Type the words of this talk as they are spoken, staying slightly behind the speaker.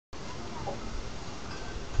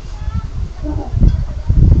When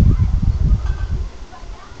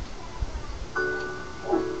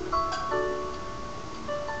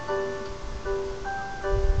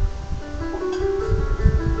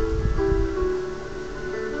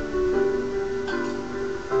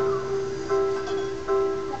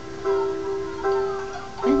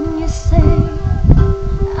you say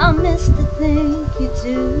I miss the thing you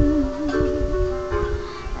do,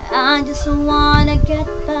 I just wanna get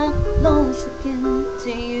back close again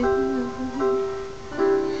to you.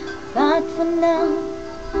 But for now,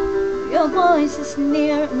 your voice is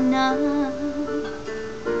near enough.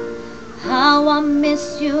 How I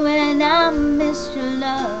miss you and I miss your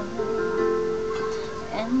love.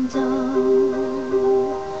 And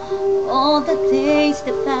all the days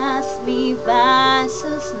that pass me by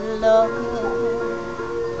so slow,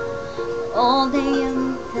 all the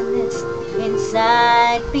emptiness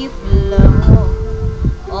inside me flow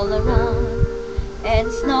all around, and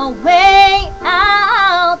there's no way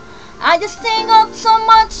out. I just think of so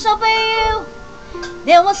much of you.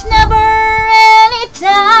 There was never any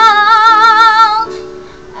doubt.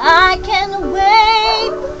 I can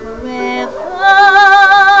wait forever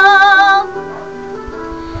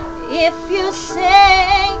if you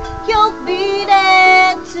say you'll be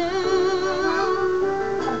there too.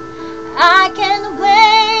 I can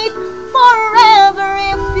wait forever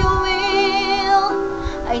if you will.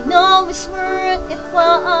 I know it's worth it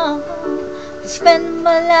while to spend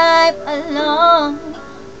my life alone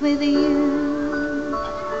with you.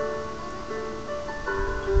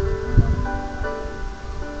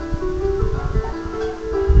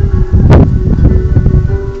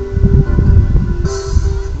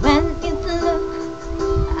 When it looked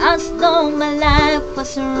as though my life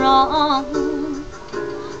was wrong,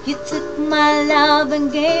 you took my love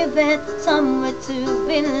and gave it somewhere to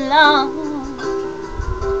belong.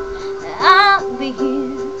 I'll be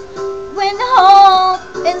here when hope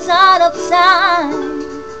is out of sight.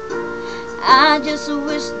 I just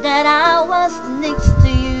wish that I was next to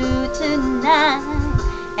you tonight.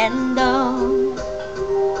 And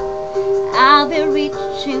I'll be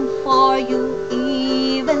reaching for you,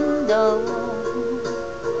 even though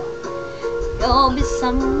you'll be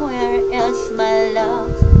somewhere else. My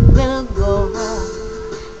love will go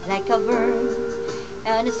like a bird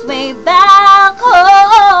on its way back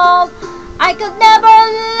home. I could never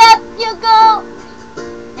let you go,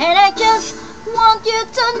 and I just want you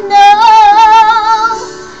to know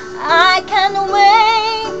I can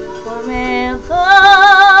wait forever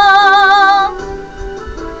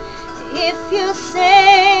if you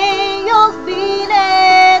say you'll be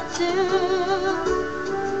there too.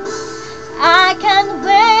 I can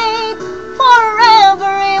wait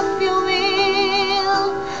forever if you will.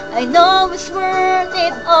 I know it's worth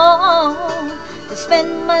it all to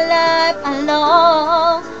spend my life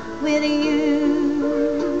alone with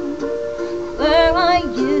you. Where are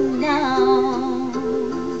you now?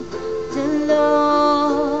 The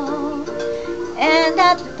love and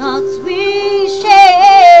the thoughts we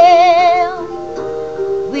share,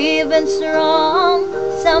 we've been strong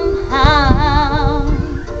somehow.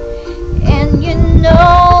 And you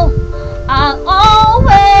know I'll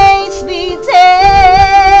always be there.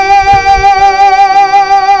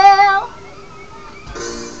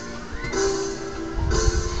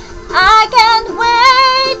 I can't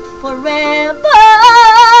wait forever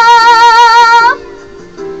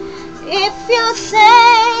if you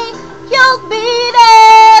say you'll be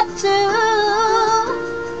there too.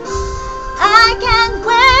 I can't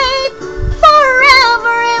wait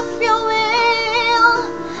forever if you will.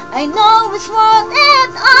 I know it's worth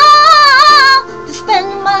it all to spend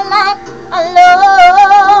my life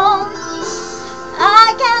alone.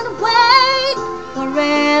 I can't wait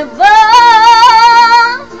forever